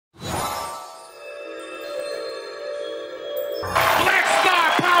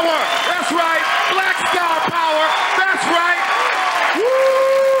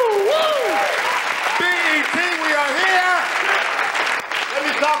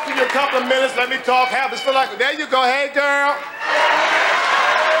talk to you a couple of minutes. Let me talk. Have this feel like, there you go. Hey, girl.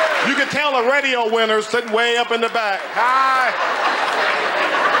 You can tell a radio winner sitting way up in the back. Hi.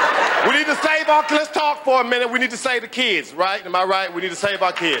 We need to save our, let's talk for a minute. We need to save the kids, right? Am I right? We need to save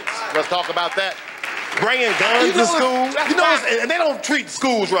our kids. Let's talk about that. Bringing guns to school. And they don't treat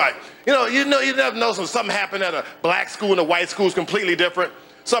schools right. You never know something happened at a black school and a white school is completely different.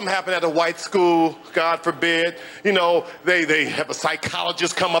 Something happened at a white school, God forbid. They have a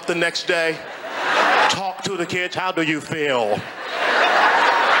psychologist come up the next day, talk to the kids. How do you feel?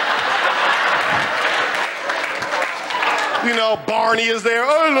 Barney is there.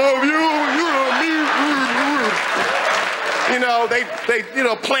 I love you. You love me. They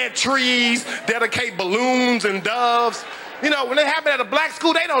plant trees, dedicate balloons and doves. When they happen at a black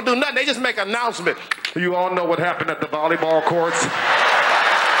school, they don't do nothing. They just make an announcement. You all know what happened at the volleyball courts.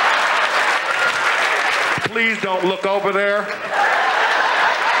 Please don't look over there.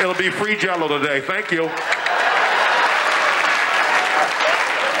 It'll be free Jell-O today. Thank you.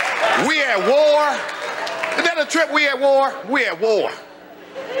 We at war. Isn't that a trip? We at war. We at war.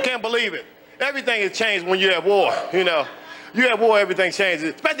 Can't believe it. Everything has changed when you're at war. You're at war, everything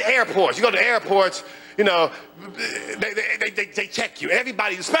changes. Especially airports. You go to airports. They check you.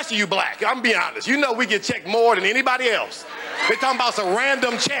 Everybody, especially you black. I'm being honest. We get checked more than anybody else. They talking about some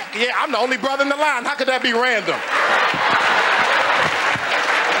random check. Yeah, I'm the only brother in the line. How could that be random?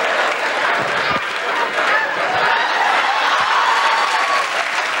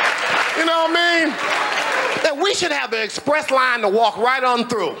 You know what I mean? That we should have an express line to walk right on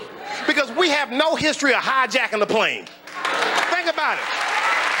through. Because we have no history of hijacking the plane. Think about it.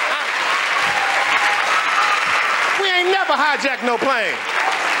 We ain't never hijacked no plane.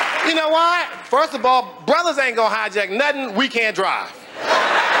 You know why? First of all, brothers ain't gonna hijack nothing we can't drive.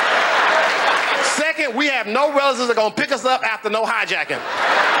 Second, we have no relatives that are gonna pick us up after no hijacking.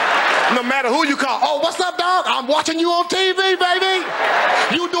 No matter who you call. Oh, what's up, dog? I'm watching you on TV, baby.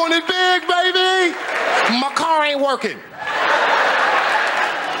 You doing it big, baby. My car ain't working.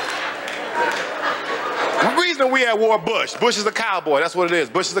 The reason we at war, Bush. Bush is a cowboy. That's what it is.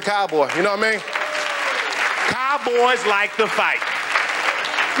 Bush is a cowboy. You know what I mean? Cowboys like to fight.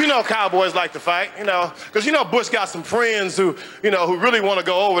 Cowboys like to fight, because Bush got some friends who really want to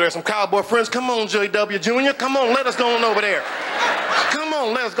go over there, some cowboy friends. Come on, J.W. Jr., come on, let us go on over there. Come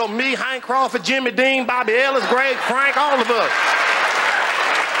on, let us go. Me, Hank Crawford, Jimmy Dean, Bobby Ellis, Greg, Frank, all of us.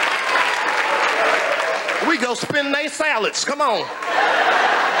 We go spin they salads, come on.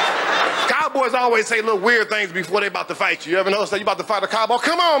 Cowboys always say little weird things before they about to fight you. You ever notice that you about to fight a cowboy?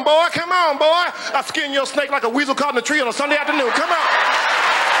 Come on, boy, come on, boy. I skin your snake like a weasel caught in a tree on a Sunday afternoon. Come on.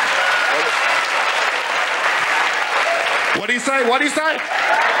 What'd he say? What'd he say?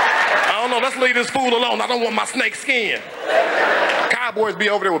 I don't know. Let's leave this fool alone. I don't want my snake skin. Cowboys be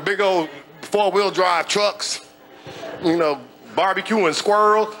over there with big old four-wheel drive trucks, barbecuing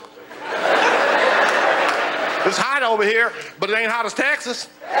squirrels. It's hot over here, but it ain't hot as Texas.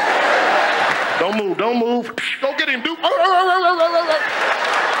 Don't move, don't move. Go get him, dude.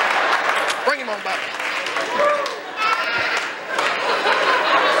 Bring him on back.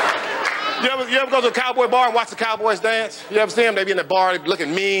 You ever go to a cowboy bar and watch the Cowboys dance? You ever see them? They be in the bar, they be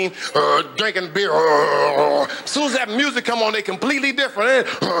looking mean, drinking beer. As soon as that music come on, they completely different.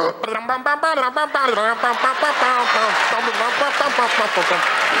 Those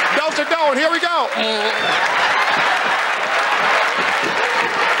are doing. Here we go.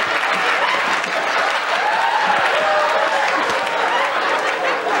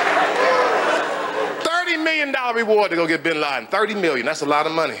 $30 million reward to go get Bin Laden. 30 million. That's a lot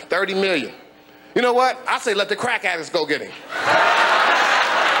of money. 30 million. You know what? I say let the crack addicts go get him.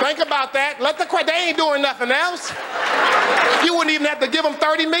 Think about that. Let the crack. They ain't doing nothing else. You wouldn't even have to give them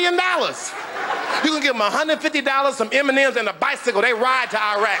 $30 million. You can give them $150, some M&Ms, and a bicycle. They ride to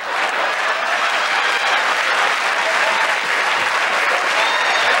Iraq.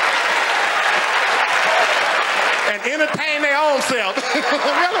 And entertain their own self.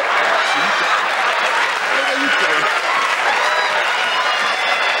 Really?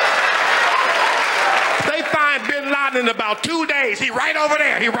 They find Bin Laden in about 2 days. He right over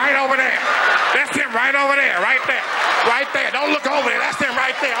there. He right over there. That's him right over there. Right there. Right there. Don't look over there. That's him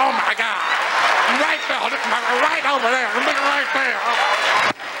right there. Oh my God. Right there. Right over there. Look right there.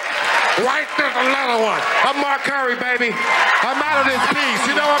 Right there's another one. I'm Mark Curry, baby. I'm out of this piece.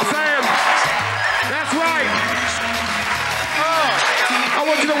 You know what I'm saying? That's right. I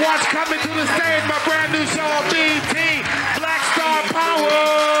want you to watch coming to the stage my brand new